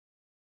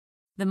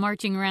The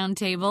Marching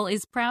Roundtable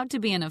is proud to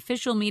be an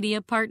official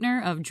media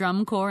partner of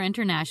Drum Corps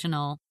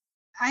International.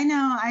 I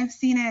know I've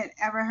seen it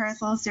at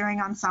rehearsals during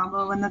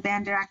ensemble when the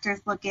band director's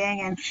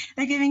looking and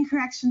they're giving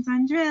corrections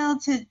on drill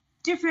to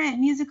different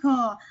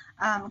musical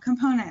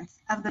components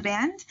of the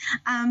band,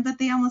 but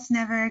they almost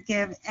never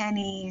give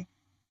any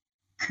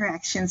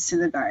corrections to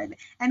the guard.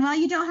 And while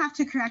you don't have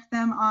to correct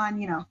them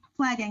on,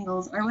 flag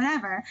angles or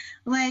whatever,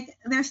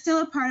 they're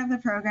still a part of the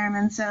program.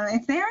 And so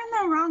if they're in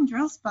the wrong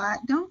drill spot,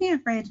 don't be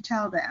afraid to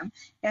tell them.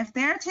 If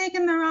they're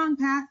taking the wrong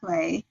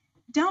pathway,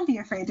 don't be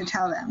afraid to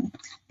tell them,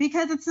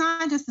 because it's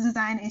not just a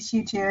design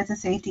issue too, it's a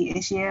safety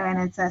issue and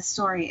it's a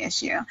story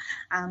issue.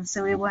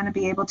 So we want to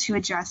be able to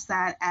address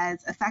that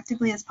as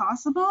effectively as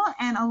possible.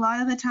 And a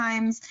lot of the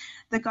times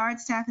the guard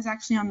staff is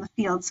actually on the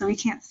field, so we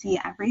can't see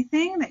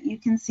everything that you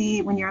can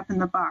see when you're up in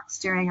the box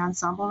during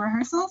ensemble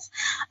rehearsals.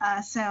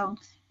 So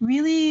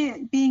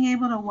really being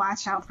able to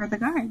watch out for the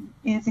guard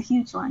is a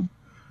huge one.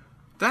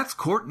 That's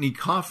Courtney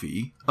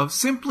Coffey of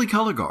Simply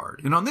Color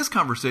Guard, and on this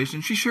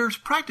conversation she shares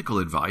practical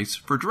advice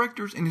for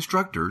directors and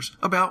instructors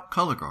about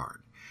Color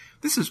Guard.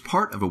 This is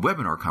part of a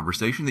webinar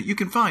conversation that you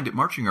can find at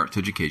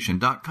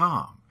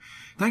marchingartseducation.com.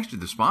 Thanks to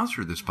the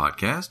sponsor of this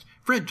podcast,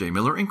 Fred J.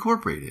 Miller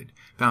Incorporated,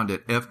 found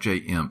at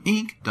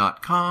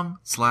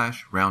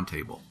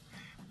fjminc.com/roundtable.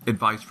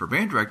 Advice for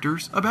band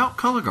directors about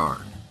Color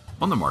Guard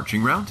on the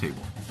Marching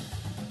Roundtable.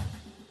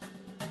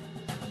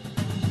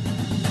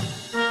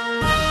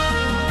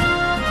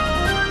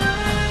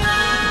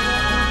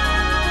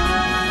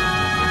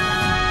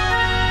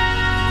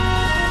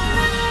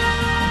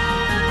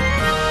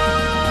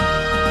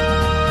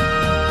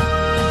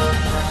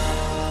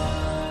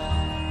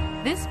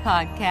 This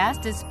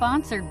podcast is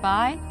sponsored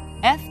by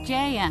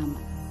FJM,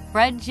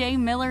 Fred J.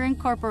 Miller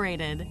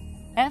Incorporated.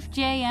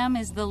 FJM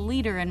is the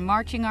leader in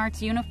marching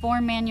arts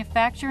uniform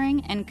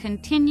manufacturing and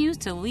continues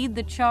to lead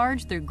the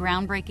charge through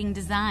groundbreaking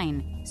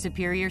design,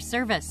 superior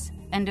service,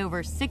 and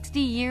over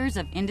 60 years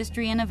of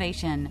industry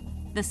innovation.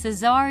 The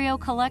Cesario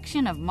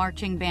collection of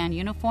marching band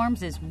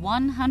uniforms is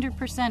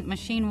 100%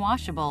 machine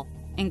washable,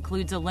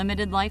 includes a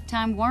limited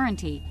lifetime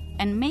warranty,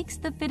 and makes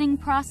the fitting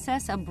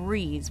process a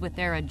breeze with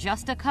their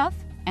Adjust-A-Cuff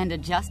and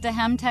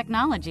Adjust-A-Hem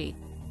technology.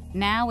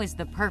 Now is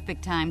the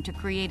perfect time to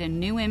create a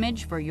new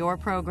image for your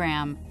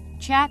program.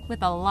 Chat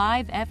with a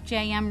live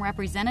FJM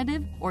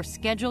representative or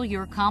schedule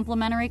your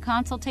complimentary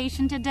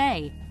consultation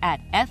today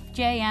at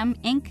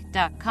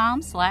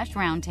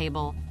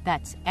fjminc.com/roundtable.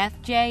 That's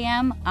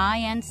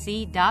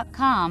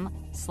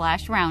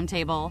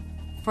fjminc.com/roundtable.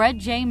 Fred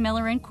J.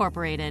 Miller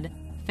Incorporated,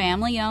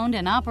 family owned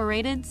and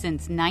operated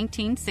since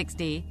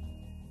 1960.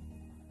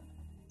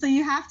 So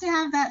you have to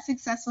have that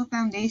successful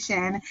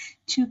foundation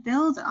to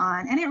build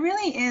on. And it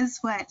really is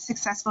what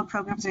successful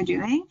programs are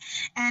doing.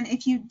 And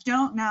if you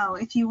don't know,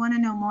 if you want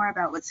to know more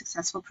about what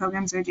successful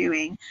programs are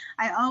doing,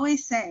 I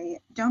always say,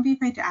 don't be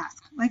afraid to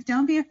ask.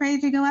 Don't be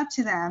afraid to go up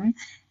to them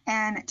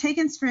and take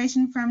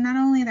inspiration from not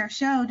only their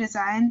show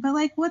design, but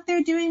what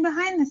they're doing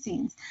behind the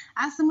scenes.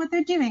 Ask them what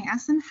they're doing.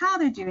 Ask them how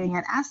they're doing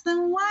it. Ask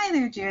them why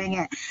they're doing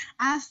it.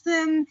 Ask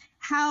them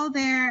how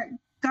their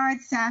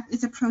guard staff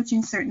is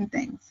approaching certain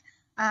things.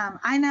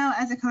 I know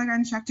as a color guard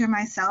instructor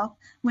myself,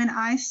 when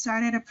I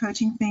started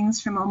approaching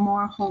things from a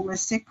more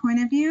holistic point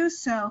of view,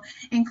 so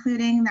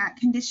including that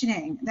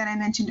conditioning that I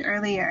mentioned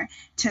earlier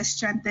to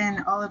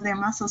strengthen all of their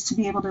muscles to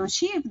be able to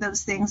achieve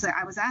those things that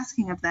I was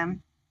asking of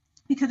them,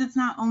 because it's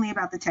not only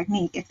about the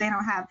technique. If they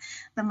don't have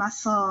the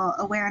muscle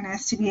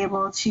awareness to be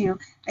able to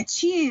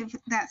achieve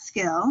that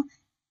skill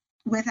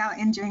without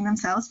injuring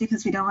themselves,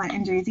 because we don't want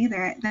injuries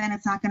either, then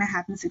it's not going to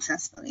happen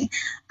successfully.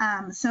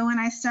 So when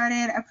I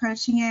started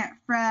approaching it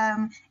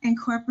from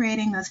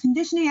incorporating those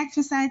conditioning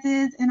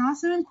exercises and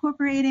also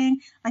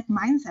incorporating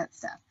mindset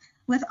stuff.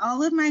 With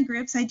all of my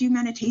groups, I do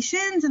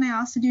meditations and I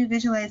also do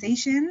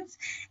visualizations.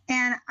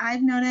 And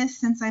I've noticed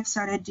since I've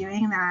started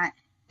doing that,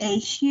 a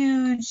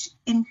huge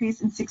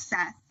increase in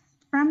success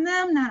from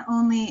them, not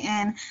only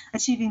in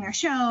achieving their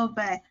show,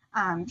 but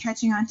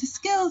catching on to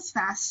skills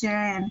faster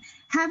and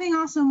having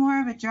also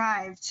more of a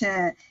drive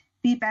to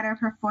be better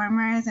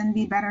performers and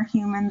be better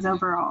humans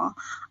overall.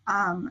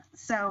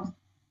 So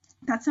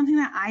that's something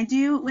that I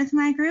do with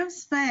my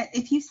groups. But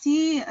if you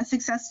see a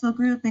successful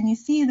group and you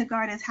see the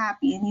guard is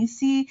happy and you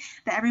see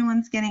that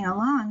everyone's getting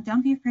along,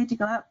 don't be afraid to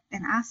go up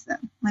and ask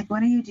them,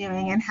 what are you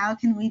doing and how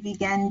can we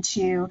begin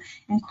to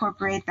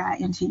incorporate that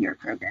into your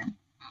program?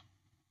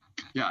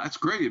 Yeah, that's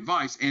great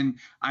advice. And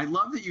I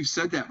love that you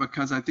said that,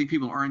 because I think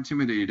people are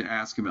intimidated to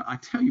ask about it. I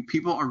tell you,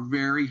 people are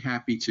very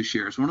happy to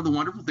share. So one of the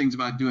wonderful things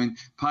about doing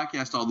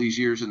podcasts all these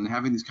years and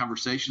having these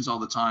conversations all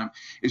the time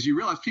is you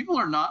realize people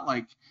are not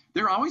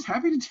they're always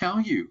happy to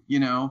tell you,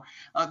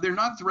 they're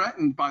not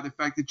threatened by the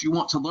fact that you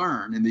want to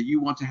learn and that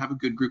you want to have a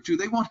good group too.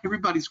 They want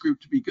everybody's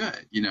group to be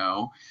good,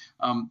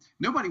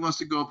 Nobody wants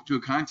to go up to a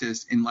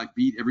contest and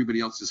beat everybody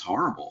else's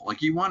horrible.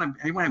 You want to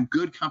have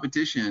good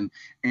competition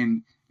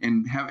and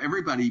have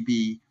everybody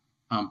be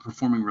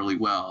performing really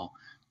well.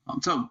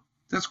 So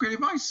that's great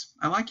advice.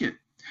 I like it.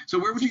 So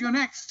where would you go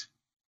next?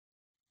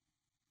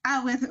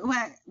 With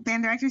what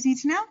band directors need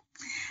to know?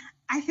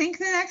 I think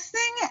the next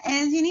thing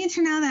is you need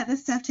to know that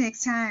this stuff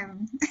takes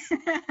time.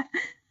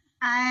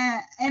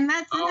 And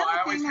that's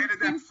another thing that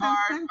seems so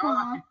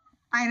simple.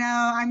 I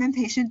know, I'm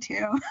impatient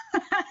too.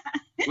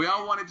 We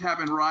all want it to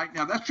happen right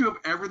now. That's true of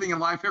everything in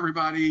life,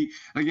 everybody.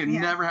 Again,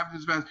 never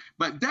happens as fast.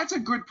 But that's a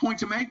good point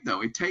to make,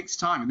 though. It takes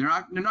time, and they're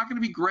not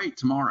going to be great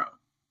tomorrow.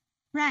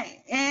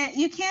 Right.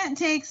 You can't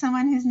take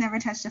someone who's never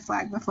touched a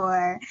flag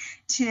before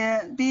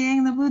to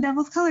being the Blue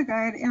Devils color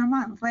guard in a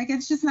month. Like,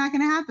 it's just not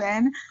going to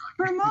happen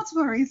for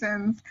multiple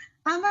reasons.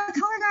 A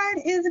color guard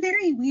is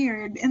very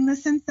weird in the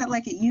sense that,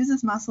 like, it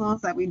uses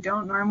muscles that we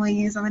don't normally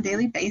use on a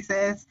daily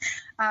basis.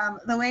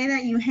 The way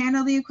that you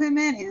handle the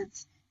equipment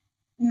is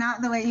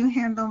not the way you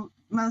handle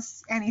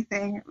most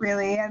anything,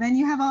 really. And then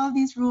you have all of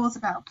these rules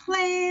about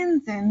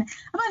planes and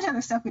a bunch of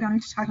other stuff we don't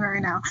need to talk about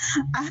right now.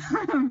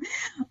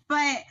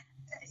 But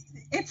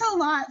it's a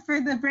lot for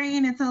the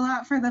brain, it's a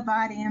lot for the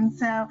body. And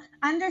so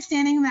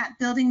understanding that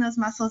building those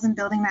muscles and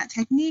building that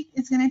technique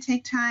is going to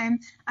take time,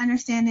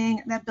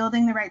 understanding that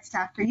building the right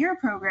staff for your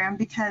program,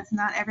 because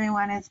not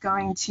everyone is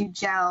going to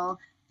gel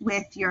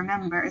with your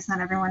members, not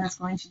everyone is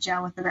going to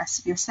gel with the rest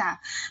of your staff.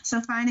 So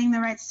finding the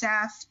right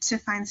staff to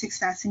find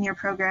success in your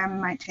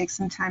program might take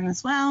some time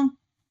as well.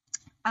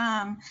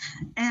 And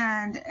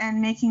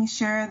making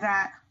sure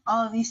that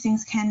all of these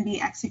things can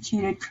be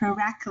executed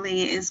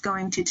correctly is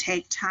going to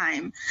take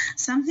time.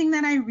 Something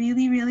that I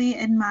really, really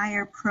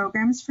admire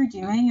programs for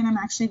doing, and I'm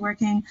actually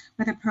working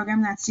with a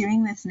program that's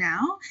doing this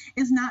now,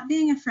 is not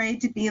being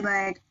afraid to be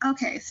like,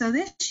 okay, so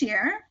this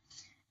year,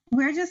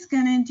 we're just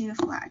going to do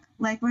flag.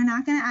 Like, we're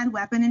not going to add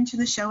weapon into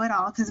the show at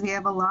all because we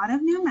have a lot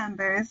of new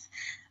members.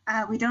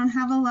 We don't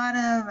have a lot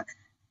of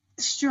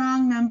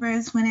strong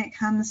members when it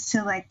comes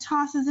to like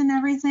tosses and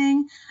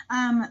everything.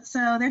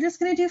 So they're just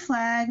going to do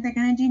flag. They're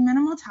going to do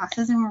minimal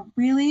tosses, and we're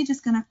really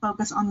just going to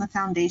focus on the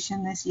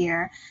foundation this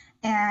year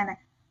and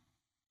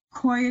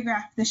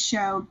choreograph the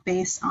show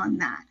based on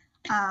that.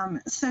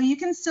 So you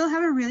can still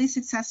have a really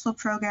successful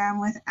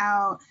program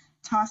without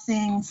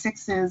tossing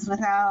sixes,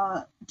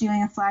 without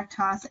doing a flag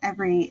toss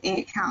every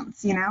 8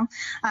 counts, you know?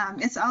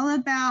 It's all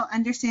about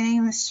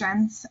understanding the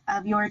strengths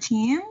of your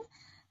team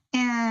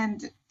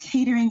and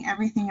catering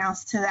everything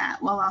else to that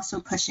while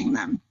also pushing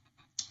them.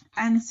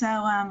 And so,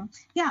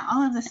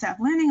 all of this stuff,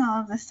 learning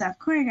all of this stuff,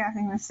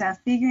 choreographing this stuff,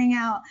 figuring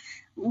out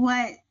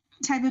what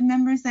type of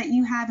members that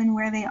you have and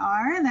where they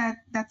are,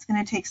 that's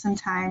going to take some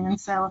time. And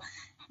so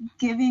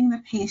giving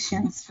the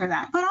patience for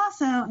that, but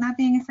also not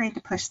being afraid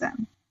to push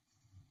them.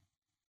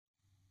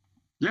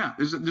 Yeah,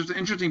 there's an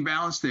interesting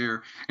balance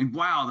there. And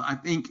wow, I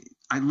think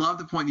I love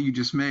the point that you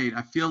just made.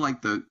 I feel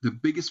like the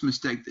biggest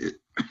mistake that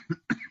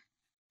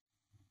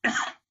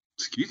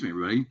excuse me,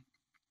 everybody,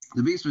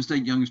 the biggest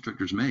mistake young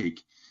instructors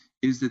make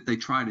is that they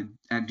try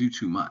to do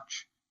too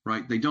much,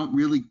 right? They don't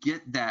really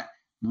get that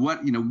what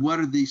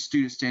are these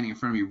students standing in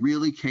front of me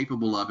really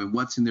capable of, and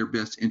what's in their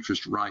best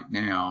interest right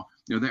now.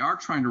 They are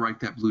trying to write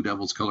that Blue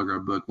Devils color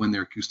guard book when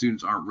their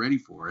students aren't ready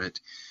for it.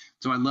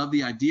 So I love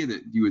the idea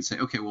that you would say,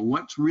 okay, well,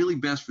 what's really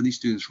best for these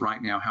students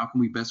right now? How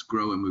can we best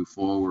grow and move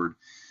forward?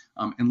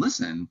 And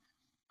listen,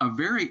 a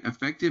very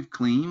effective,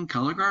 clean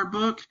color guard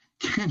book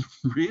can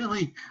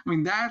really,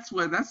 that's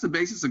the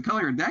basis of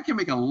color guard. That can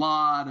make a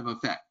lot of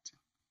effect.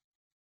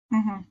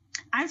 Mm-hmm.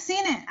 I've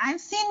seen it.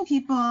 I've seen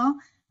people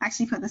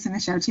actually put this in a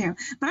show too,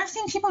 but I've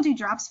seen people do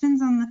drop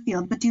spins on the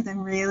field, but do them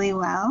really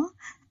well.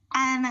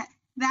 And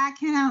that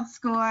can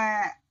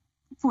outscore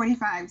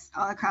 45s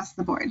all across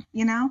the board,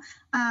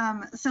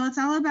 So it's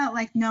all about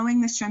like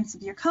knowing the strengths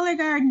of your color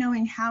guard,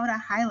 knowing how to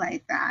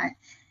highlight that,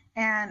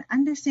 and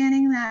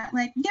understanding that,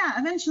 like, yeah,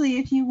 eventually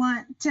if you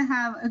want to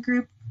have a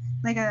group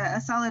like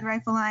a solid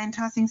rifle line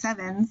tossing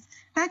 7s,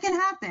 that can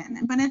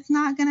happen, but it's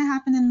not going to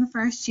happen in the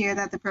first year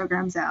that the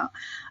program's out.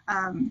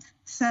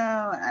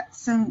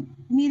 So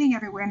meeting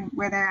everyone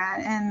where they're at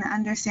and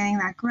understanding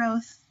that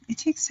growth, it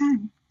takes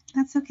time.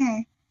 That's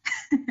okay.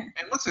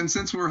 And listen,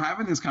 since we're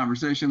having this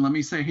conversation, let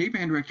me say, hey,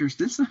 band directors,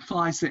 this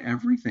applies to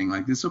everything.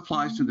 Like, this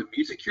applies to the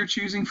music you're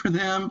choosing for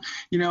them.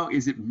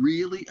 Is it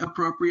really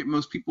appropriate?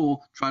 Most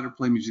people try to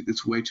play music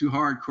that's way too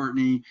hard,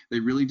 Courtney. They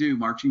really do.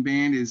 Marching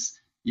band is,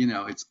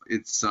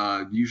 it's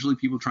usually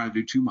people trying to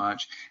do too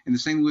much. And the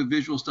same with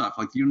visual stuff.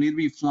 Like, you don't need to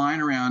be flying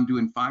around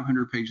doing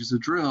 500 pages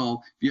of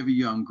drill if you have a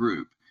young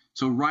group.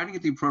 So writing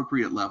at the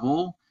appropriate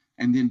level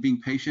and then being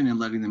patient and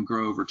letting them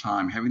grow over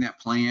time, having that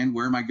plan,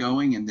 where am I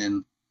going, and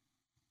then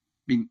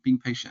being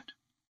patient.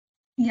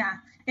 Yeah,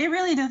 it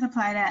really does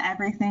apply to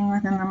everything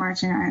within the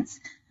marching arts.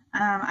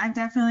 I've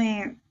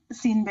definitely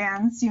seen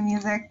bands do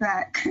music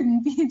that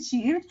couldn't be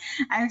achieved.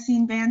 I've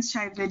seen bands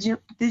try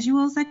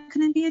visuals that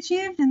couldn't be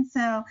achieved. And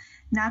so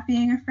not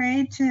being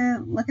afraid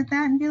to look at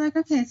that and be like,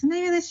 okay, so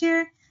maybe this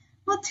year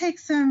we'll take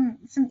some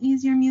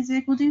easier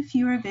music. We'll do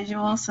fewer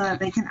visuals so that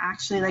they can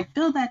actually like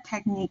build that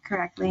technique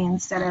correctly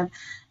instead of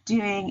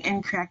doing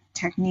incorrect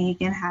technique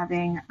and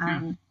having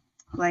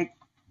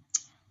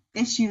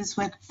issues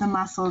with the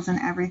muscles and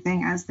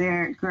everything as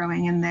they're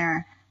growing in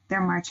their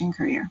marching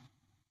career.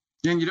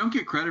 Yeah, and you don't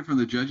get credit from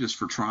the judges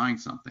for trying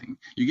something.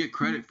 You get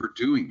credit for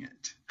doing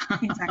it.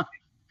 Exactly.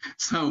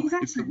 So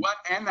Exactly. It's the what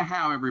and the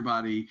how,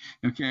 everybody.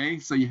 Okay,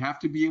 so you have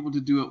to be able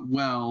to do it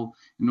well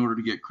in order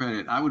to get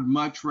credit. I would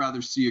much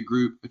rather see a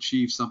group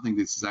achieve something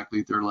that's exactly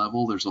at their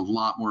level. There's a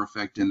lot more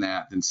effect in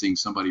that than seeing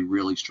somebody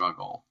really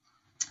struggle.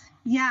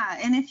 Yeah,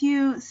 and if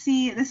you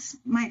see, this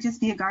might just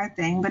be a GARD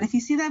thing, but if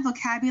you see that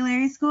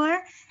vocabulary score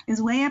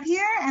is way up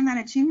here and that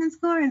achievement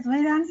score is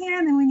way down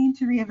here, then we need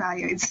to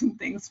reevaluate some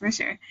things for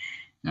sure.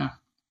 Yeah.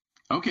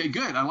 Okay,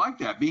 good. I like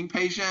that. Being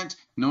patient,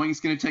 knowing it's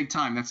going to take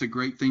time. That's a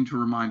great thing to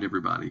remind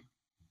everybody.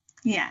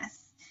 Yes.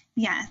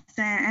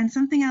 And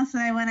something else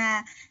that I want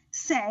to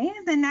say,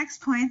 the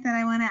next point that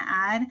I want to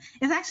add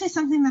is actually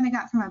something that I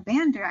got from a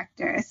band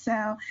director.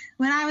 So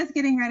when I was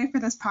getting ready for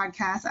this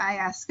podcast, I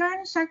asked GARD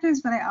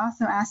instructors, but I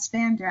also asked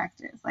band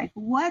directors, like,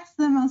 what's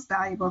the most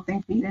valuable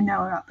thing for you to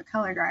know about the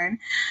color guard?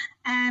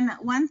 And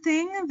one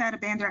thing that a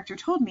band director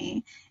told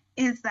me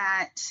is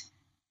that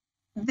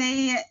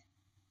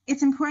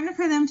it's important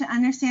for them to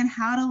understand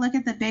how to look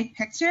at the big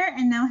picture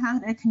and know how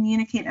to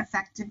communicate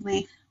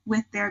effectively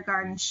with their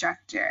GARD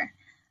instructor.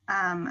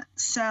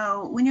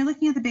 So when you're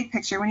looking at the big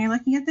picture, when you're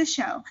looking at the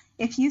show,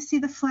 if you see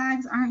the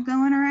flags aren't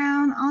going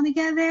around all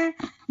together,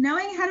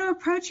 knowing how to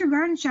approach your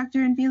GARD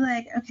instructor and be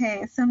like,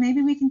 okay, so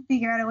maybe we can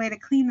figure out a way to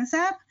clean this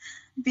up,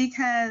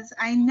 because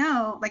I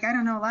know, like, I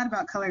don't know a lot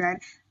about color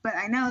guard, but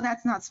I know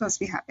that's not supposed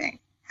to be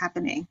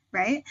happening,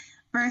 right?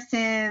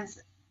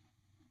 Versus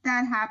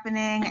that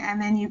happening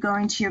and then you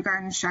going to your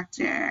GARD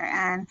instructor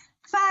and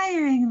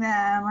firing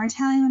them or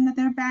telling them that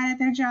they're bad at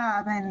their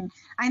job. And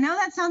I know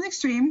that sounds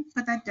extreme,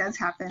 but that does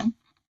happen.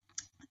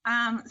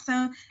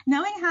 So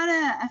knowing how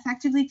to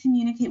effectively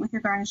communicate with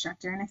your GARD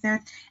instructor, and if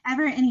there's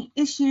ever any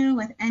issue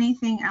with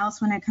anything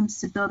else when it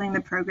comes to building the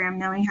program,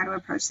 knowing how to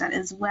approach that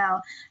as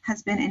well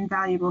has been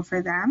invaluable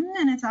for them.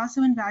 And it's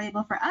also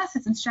invaluable for us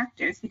as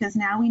instructors, because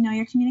now we know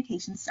your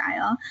communication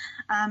style.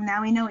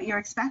 Now we know what you're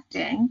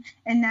expecting,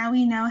 and now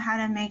we know how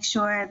to make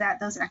sure that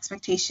those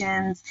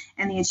expectations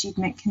and the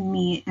achievement can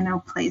meet in a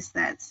place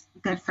that's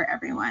good for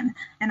everyone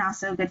and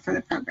also good for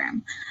the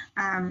program.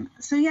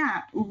 So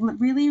yeah,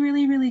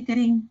 really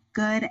getting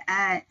good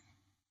at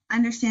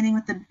understanding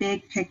what the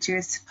big picture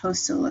is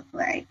supposed to look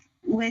like,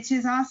 which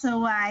is also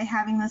why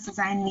having those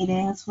design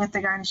meetings with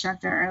the GARD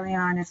instructor early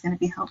on is going to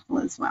be helpful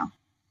as well.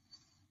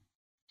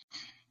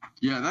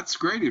 Yeah, that's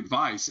great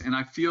advice. And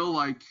I feel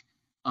like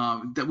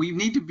that we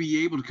need to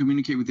be able to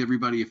communicate with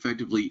everybody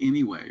effectively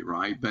anyway,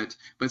 right? But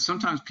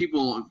sometimes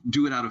people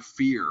do it out of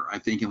fear, I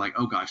think, and like,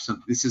 oh gosh,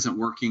 this isn't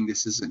working,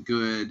 this isn't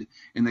good,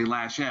 and they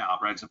lash out,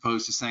 right? As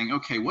opposed to saying,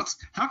 okay,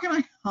 how can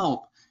I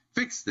help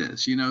fix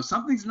this? You know,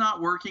 something's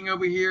not working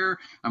over here.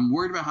 I'm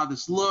worried about how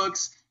this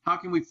looks. How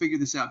can we figure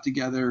this out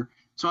together?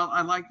 So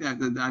I like that.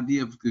 The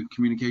idea of the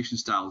communication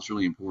style is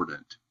really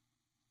important.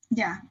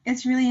 Yeah,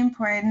 it's really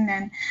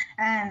important,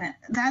 and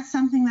that's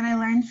something that I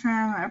learned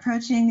from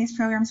approaching these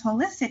programs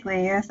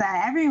holistically, is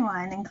that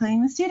everyone,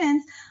 including the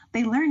students,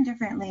 they learn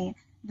differently.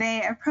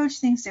 They approach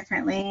things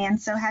differently,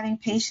 and so having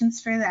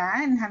patience for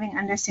that and having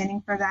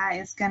understanding for that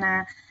is going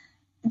to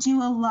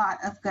do a lot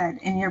of good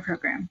in your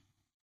program.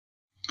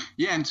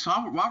 Yeah, and so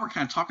while we're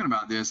kind of talking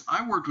about this,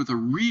 I worked with a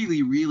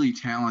really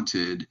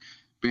talented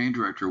band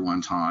director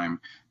one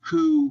time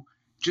who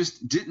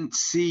just didn't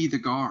see the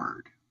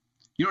GARD.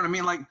 You know what I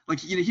mean?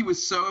 Like you know, he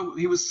was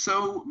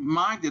so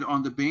minded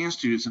on the band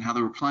students and how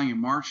they were playing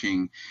and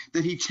marching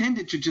that he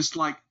tended to just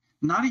like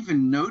not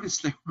even notice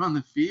they were on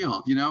the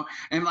field, you know?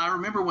 And I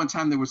remember one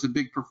time there was a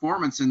big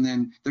performance and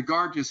then the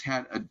GARD just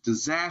had a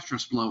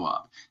disastrous blow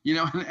up, you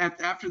know? And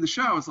after the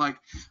show, I was like,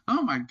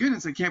 oh my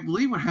goodness, I can't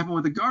believe what happened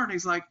with the GARD. And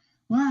he's like,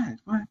 what?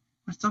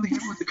 Something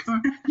happened with the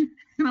GARD?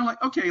 And I'm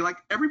like, okay, like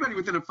everybody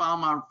within a 5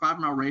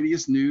 mile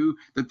radius knew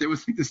that there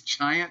was like this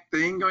giant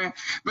thing going on.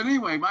 But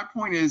anyway, my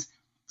point is,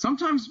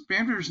 sometimes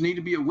banders need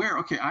to be aware,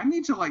 okay, I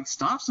need to like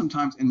stop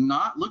sometimes and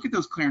not look at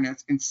those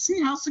clarinets and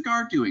see how's the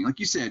GARD doing. Like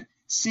you said,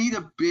 see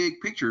the big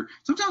picture.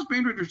 Sometimes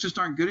band directors just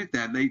aren't good at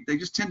that. They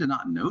just tend to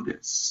not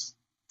notice.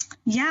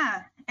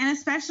 Yeah, and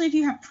especially if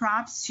you have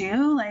props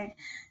too, like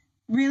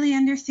really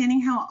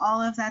understanding how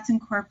all of that's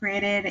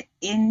incorporated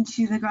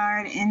into the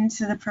GARD,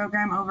 into the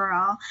program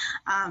overall.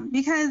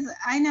 Because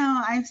I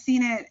know I've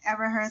seen it at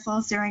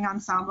rehearsals during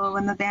ensemble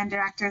when the band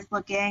director's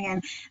looking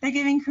and they're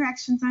giving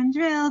corrections on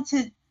drill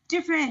to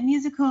different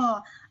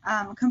musical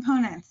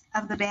components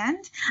of the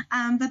band,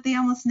 but they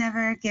almost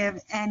never give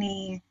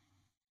any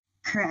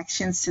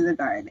corrections to the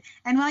GARD.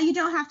 And while you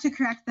don't have to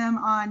correct them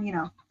on, you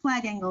know,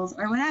 flag angles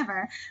or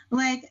whatever,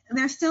 like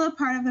they're still a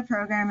part of the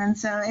program. And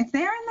so if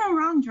they're in the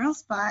wrong drill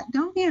spot,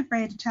 don't be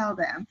afraid to tell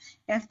them.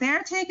 If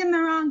they're taking the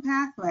wrong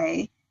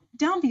pathway,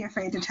 don't be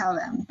afraid to tell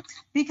them,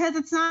 because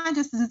it's not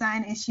just a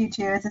design issue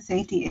too, it's a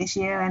safety issue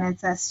and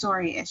it's a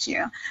story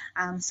issue.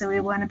 So we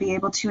want to be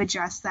able to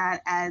address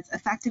that as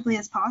effectively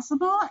as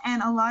possible.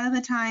 And a lot of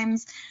the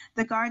times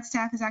the GARD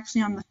staff is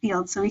actually on the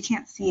field, so we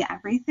can't see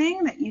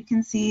everything that you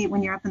can see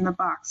when you're up in the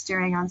box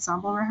during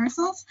ensemble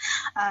rehearsals.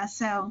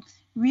 So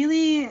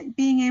really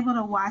being able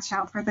to watch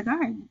out for the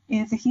GARD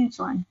is a huge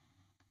one.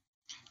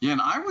 Yeah,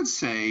 and I would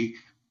say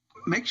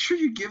make sure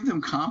you give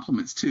them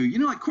compliments too.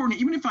 Like Courtney,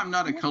 even if I'm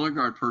not a color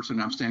guard person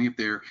and I'm standing up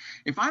there,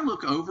 if I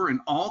look over and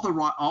all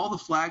the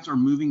flags are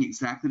moving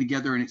exactly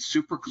together and it's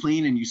super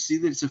clean and you see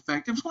that it's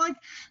effective, like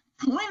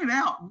point it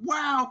out.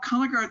 Wow,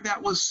 color guard,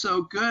 that was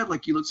so good.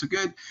 Like you look so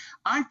good.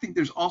 I think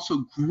there's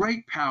also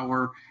great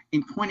power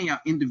in pointing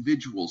out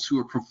individuals who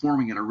are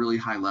performing at a really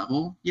high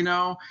level.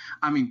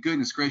 I mean,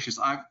 goodness gracious,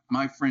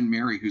 my friend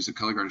Mary, who's a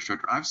color guard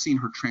instructor, I've seen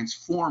her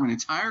transform an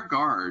entire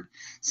guard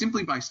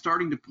simply by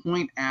starting to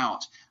point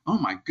out, oh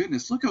my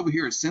goodness, look over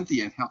here at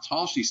Cynthia and how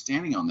tall she's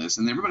standing on this.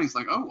 And everybody's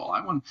like, oh, well, I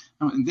want,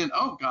 and then,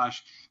 oh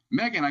gosh,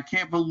 Megan, I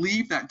can't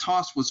believe that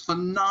toss was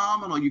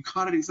phenomenal. You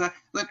caught it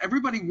exactly. Like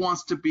everybody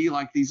wants to be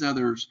like these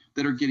others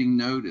that are getting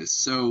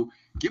noticed. So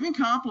giving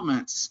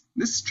compliments,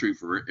 this is true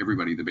for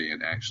everybody in the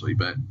band actually,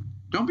 but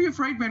don't be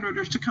afraid, band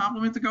directors, to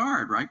compliment the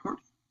guard, right,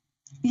 Courtney?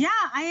 Yeah,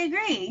 I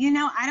agree.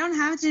 I don't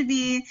have to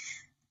be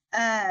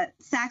a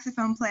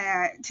saxophone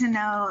player to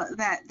know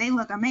that they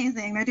look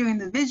amazing. They're doing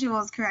the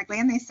visuals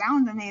correctly and they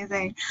sound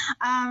amazing.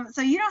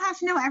 So you don't have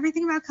to know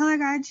everything about color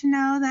guard to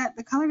know that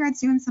the color guard's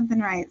doing something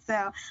right.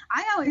 So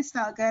I always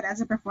felt good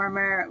as a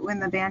performer when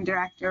the band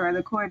director or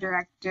the corps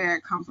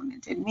director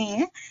complimented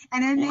me,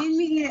 and it made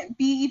me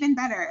be even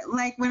better.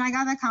 Like when I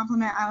got that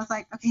compliment, I was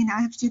like, okay, now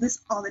I have to do this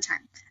all the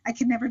time. I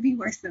could never be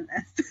worse than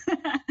this.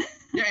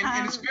 Yeah,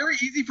 and it's very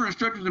easy for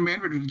instructors and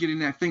band directors to get in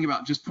that thing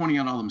about just pointing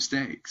out all the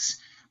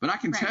mistakes. But I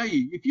can tell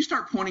you, if you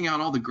start pointing out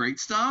all the great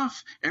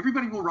stuff,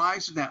 everybody will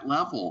rise to that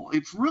level.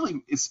 It's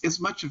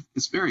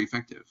very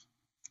effective.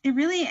 It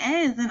really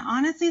is. And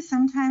honestly,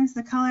 sometimes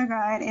the color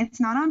guard,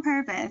 it's not on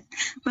purpose,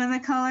 but the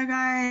color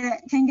guard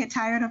can get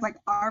tired of like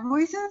our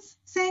voices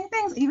saying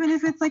things, even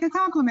if it's like a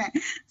compliment.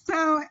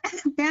 So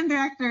band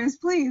directors,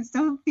 please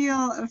don't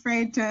feel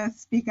afraid to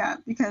speak up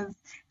because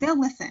they'll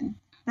listen.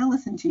 They'll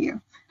listen to you.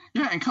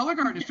 Yeah, and color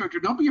guard instructor,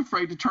 don't be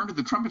afraid to turn to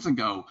the trumpets and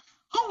go,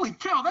 holy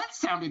cow, that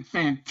sounded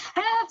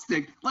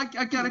fantastic. Like,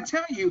 I got to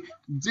tell you,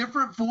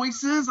 different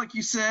voices, like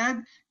you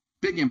said,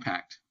 big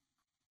impact.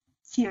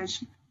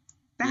 Huge.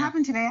 That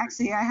happened today,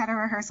 actually. I had a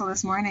rehearsal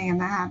this morning, and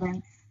that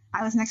happened.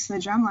 I was next to the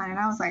drum line, and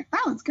I was like,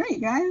 that was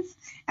great, guys.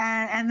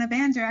 And the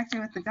band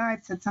director with the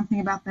guard said something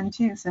about them,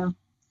 too. So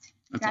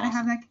you got to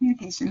have that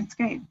communication. It's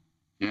great.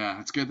 Yeah,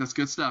 it's good. That's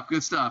good stuff.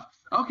 Good stuff.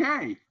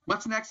 Okay,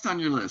 what's next on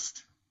your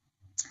list?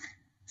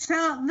 So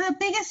the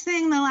biggest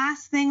thing, the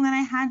last thing that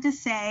I had to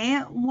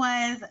say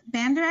was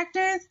band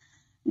directors,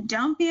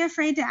 don't be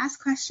afraid to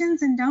ask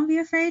questions and don't be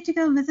afraid to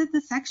go visit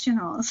the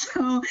sectionals.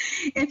 So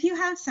if you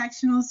have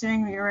sectionals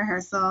during your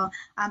rehearsal,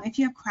 if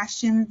you have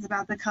questions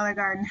about the color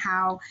guard and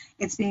how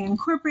it's being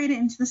incorporated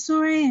into the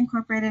story,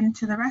 incorporated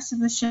into the rest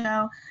of the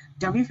show,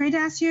 don't be afraid to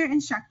ask your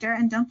instructor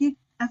and don't be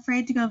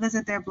afraid to go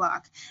visit their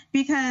block,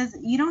 because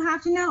you don't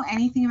have to know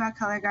anything about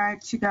color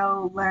guard to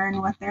go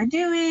learn what they're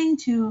doing,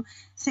 to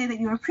say that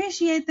you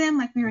appreciate them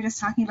like we were just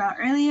talking about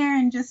earlier,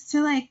 and just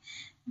to like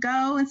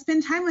go and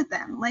spend time with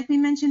them. Like we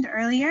mentioned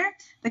earlier,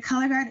 the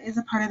color guard is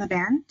a part of the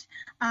band.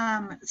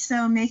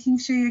 So making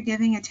sure you're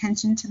giving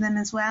attention to them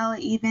as well,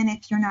 even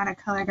if you're not a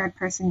color guard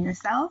person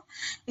yourself,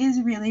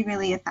 is really,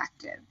 really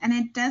effective. And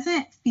it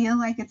doesn't feel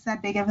like it's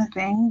that big of a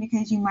thing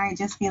because you might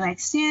just be like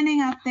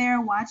standing up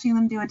there watching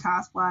them do a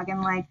toss block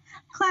and like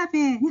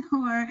clapping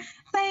or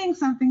saying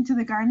something to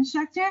the guard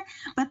instructor,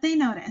 but they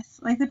notice.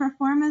 Like the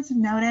performers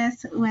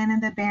notice when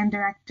the band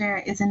director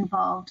is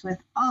involved with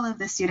all of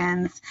the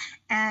students,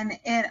 and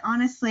it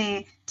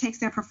honestly takes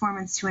their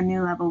performance to a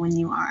new level when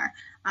you are.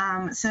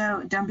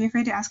 So don't be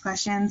afraid to ask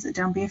questions.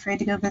 Don't be afraid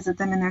to go visit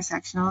them in their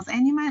sectionals.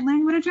 And you might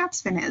learn what a drop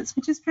spin is,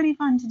 which is pretty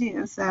fun to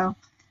do. So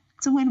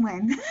it's a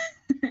win-win.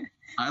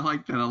 I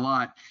like that a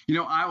lot.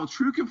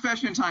 True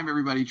confession time,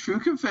 everybody. True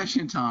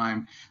confession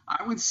time.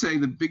 I would say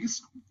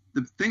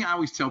the thing I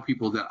always tell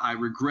people that I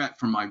regret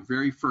from my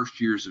very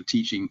first years of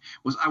teaching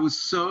was I was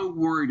so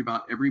worried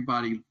about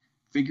everybody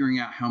figuring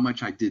out how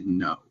much I didn't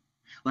know.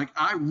 Like,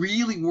 I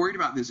really worried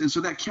about this. And so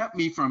that kept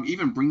me from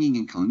even bringing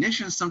in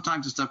clinicians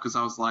sometimes and stuff, because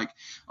I was like,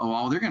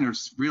 they're going to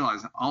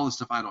realize all the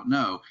stuff I don't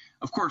know.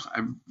 Of course,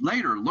 I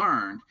later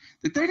learned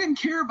that they didn't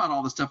care about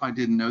all the stuff I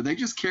didn't know. They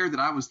just cared that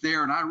I was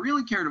there, and I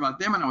really cared about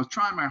them, and I was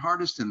trying my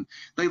hardest, and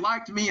they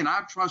liked me, and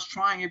I was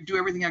trying to do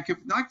everything I could.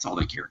 That's all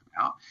they cared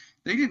about.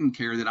 They didn't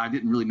care that I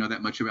didn't really know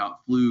that much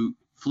about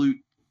flute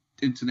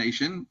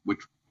intonation,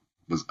 which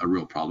was a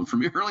real problem for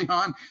me early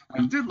on.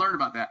 I did learn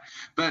about that.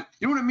 But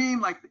you know what I mean?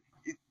 Like,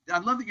 I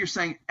love that you're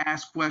saying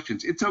ask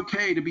questions. It's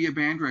okay to be a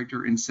band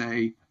director and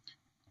say,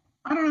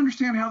 I don't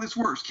understand how this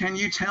works. Can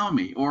you tell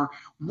me? Or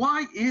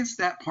why is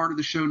that part of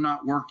the show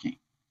not working?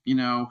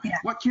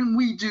 What can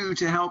we do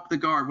to help the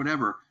guard,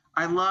 whatever.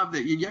 I love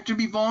that. You have to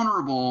be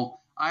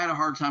vulnerable. I had a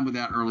hard time with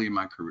that early in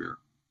my career.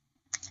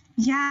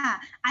 Yeah,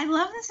 I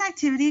love this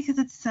activity because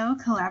it's so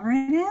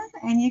collaborative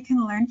and you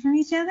can learn from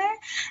each other.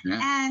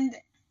 Yeah.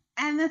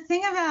 And the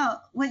thing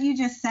about what you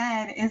just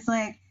said is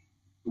like,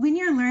 when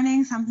you're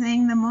learning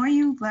something, the more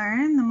you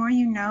learn, the more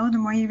you know, the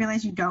more you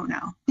realize you don't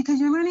know because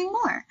you're learning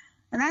more.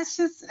 And that's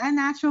just a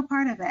natural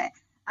part of it.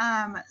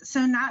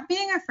 So not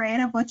being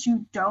afraid of what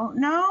you don't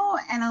know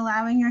and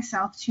allowing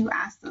yourself to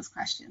ask those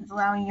questions,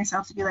 allowing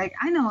yourself to be like,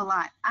 I know a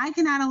lot. I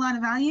can add a lot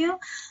of value,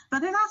 but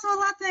there's also a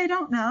lot that I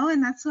don't know.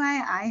 And that's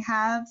why I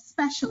have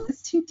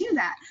specialists who do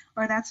that.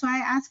 Or that's why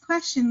I ask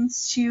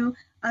questions to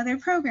other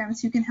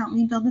programs who can help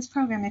me build this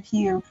program if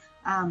you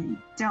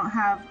don't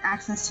have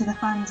access to the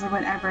funds or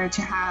whatever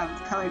to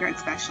have color guard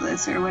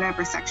specialists or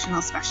whatever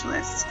sectional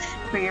specialists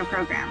for your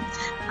program.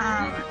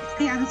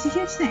 Yeah, that's a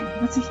huge thing.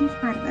 That's a huge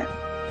part of it.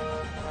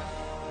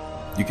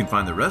 You can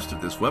find the rest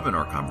of this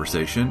webinar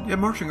conversation at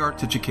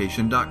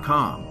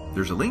marchingartseducation.com.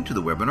 There's a link to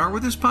the webinar where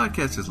this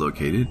podcast is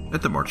located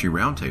at the Marching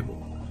Roundtable.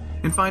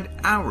 And find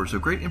hours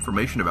of great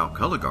information about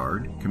color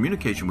guard,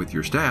 communication with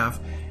your staff,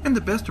 and the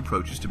best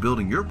approaches to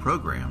building your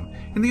program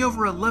in the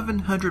over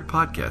 1,100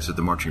 podcasts at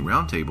the Marching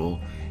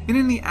Roundtable and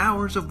in the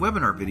hours of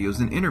webinar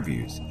videos and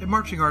interviews at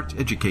Marching Arts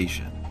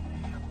Education.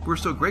 We're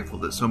so grateful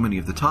that so many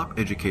of the top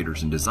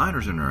educators and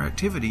designers in our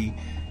activity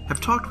have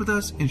talked with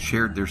us and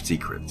shared their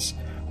secrets.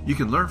 You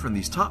can learn from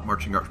these top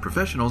marching arts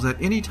professionals at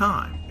any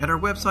time at our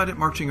website at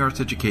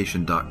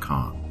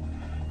marchingartseducation.com.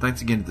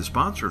 Thanks again to the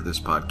sponsor of this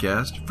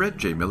podcast, Fred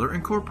J. Miller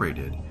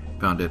Incorporated,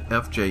 found at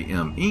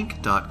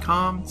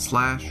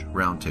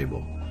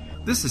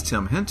fjminc.com/roundtable. This is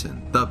Tim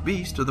Hinton, the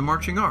Beast of the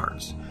Marching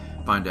Arts.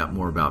 Find out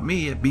more about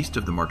me at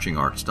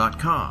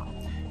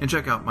beastofthemarchingarts.com and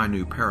check out my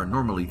new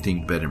paranormally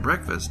themed bed and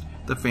breakfast,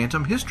 the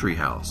Phantom History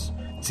House.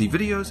 See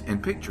videos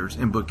and pictures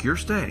and book your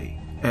stay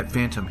at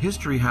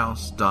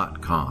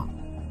phantomhistoryhouse.com.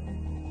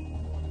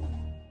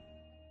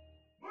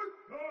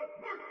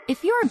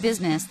 If you're a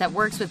business that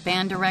works with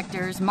band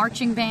directors,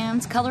 marching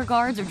bands, color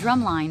guards, or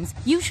drum lines,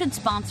 you should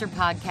sponsor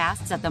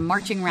podcasts at the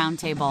Marching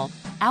Roundtable.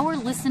 Our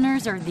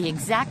listeners are the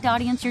exact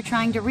audience you're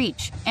trying to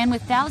reach, and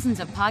with thousands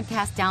of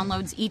podcast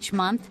downloads each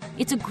month,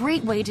 it's a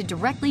great way to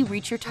directly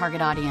reach your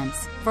target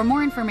audience. For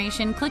more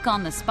information, click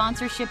on the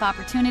sponsorship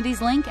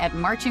opportunities link at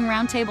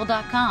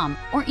marchingroundtable.com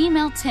or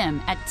email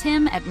Tim at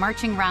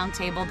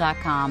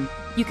marchingroundtable.com.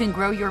 You can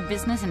grow your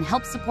business and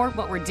help support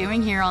what we're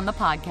doing here on the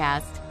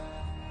podcast.